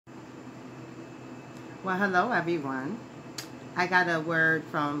Well, hello everyone. I got a word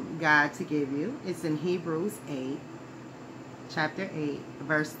from God to give you. It's in Hebrews 8, chapter 8,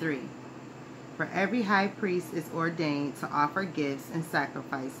 verse 3. For every high priest is ordained to offer gifts and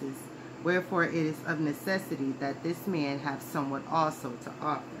sacrifices, wherefore it is of necessity that this man have somewhat also to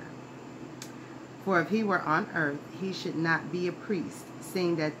offer. For if he were on earth, he should not be a priest,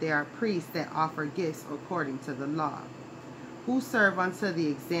 seeing that there are priests that offer gifts according to the law, who serve unto the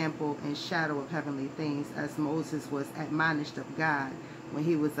example and shadow of heavenly things, as Moses was admonished of God when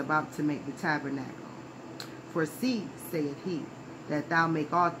he was about to make the tabernacle. For see, saith he, that thou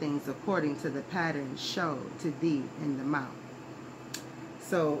make all things according to the pattern showed to thee in the mount.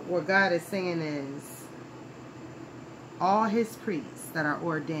 So what God is saying is, all his priests that are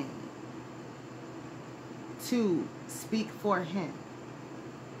ordained to speak for him,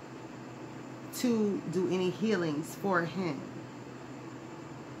 to do any healings for him,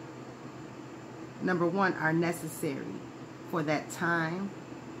 number one, are necessary for that time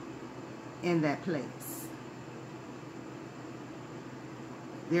and that place.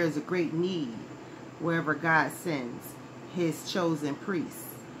 There is a great need wherever God sends his chosen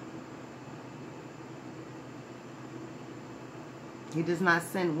priests. He does not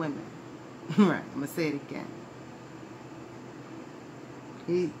send women. Right, I'm going to say it again.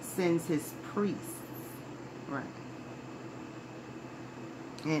 He sends his priests. Right.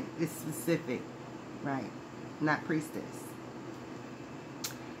 And it's specific. Right. Not priestess.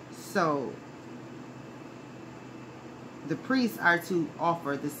 So, the priests are to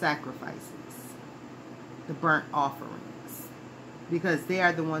offer the sacrifices, the burnt offerings, because they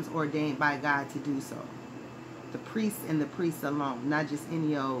are the ones ordained by God to do so. The priests and the priests alone, not just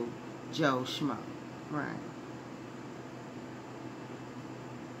any old Joe Schmo. Right.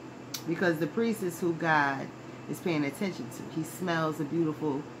 Because the priest is who God is paying attention to. He smells a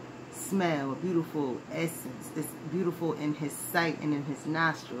beautiful smell, a beautiful essence. It's beautiful in his sight and in his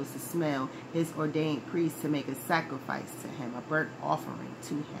nostrils to smell his ordained priest to make a sacrifice to him, a burnt offering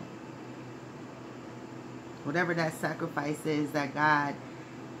to him. Whatever that sacrifice is that God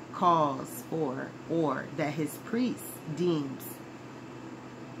calls for, or that his priest deems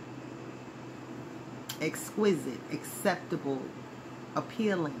exquisite, acceptable,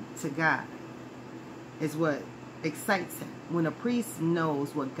 appealing to God, is what excites him. When a priest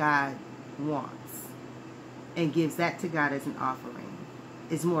knows what God wants and gives that to God as an offering,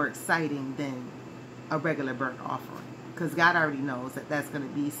 it's more exciting than a regular burnt offering, because God already knows that that's going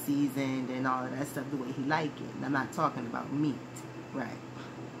to be seasoned and all of that stuff the way he like it. And I'm not talking about meat, right?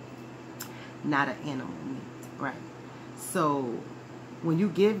 Not an animal meat, right? So when you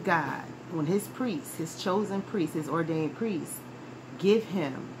give God, when his priests, his chosen priests, his ordained priests, give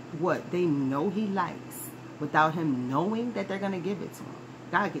him what they know he likes without him knowing that they're going to give it to him,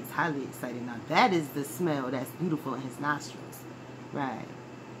 God gets highly excited. Now that is the smell that's beautiful in his nostrils, right?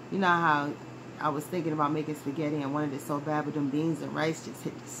 You know how I was thinking about making spaghetti and wanted it so bad, but them beans and rice just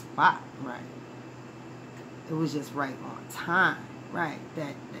hit the spot, right? It was just right on time, right?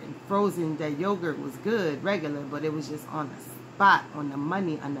 That frozen, that yogurt was good, regular, but it was just on the spot, on the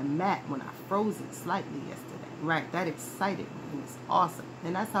money, on the mat when I froze it slightly yesterday, right? That excited me. It was awesome.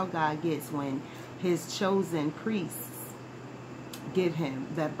 And that's how God gets when his chosen priests give him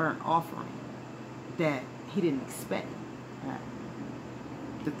that burnt offering that he didn't expect, right?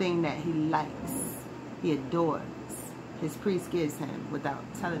 The thing that he likes, he adores, his priest gives him without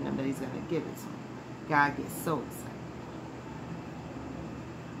telling him that he's going to give it to him. God gets so excited.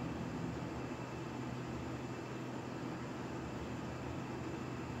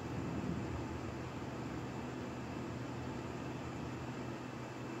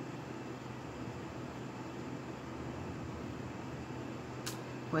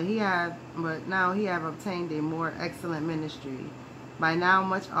 But now he have obtained a more excellent ministry. By now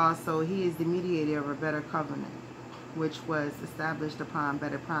much also he is the mediator of a better covenant, which was established upon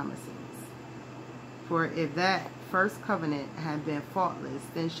better promises. For if that first covenant had been faultless,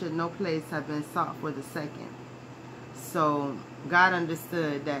 then should no place have been sought for the second. So God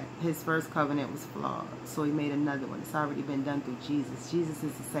understood that his first covenant was flawed, so he made another one. It's already been done through Jesus. Jesus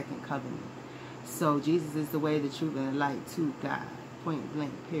is the second covenant. So Jesus is the way, the truth, and the light to God. Point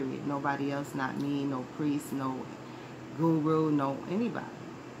blank, period. Nobody else, not me, no priest, no guru, no anybody.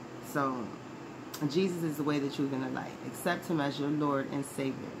 So Jesus is the way, the truth, and the light. Accept him as your Lord and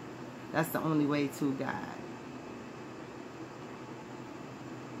Savior. That's the only way to God.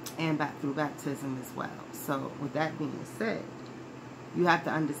 And back through baptism as well. So with that being said, you have to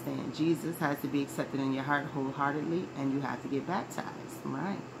understand Jesus has to be accepted in your heart wholeheartedly, and you have to get baptized,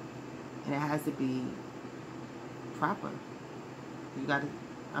 right? And it has to be proper. You got to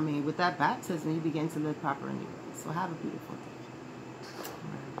I mean, with that baptism, you begin to live proper anyway. So have a beautiful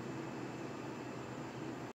day.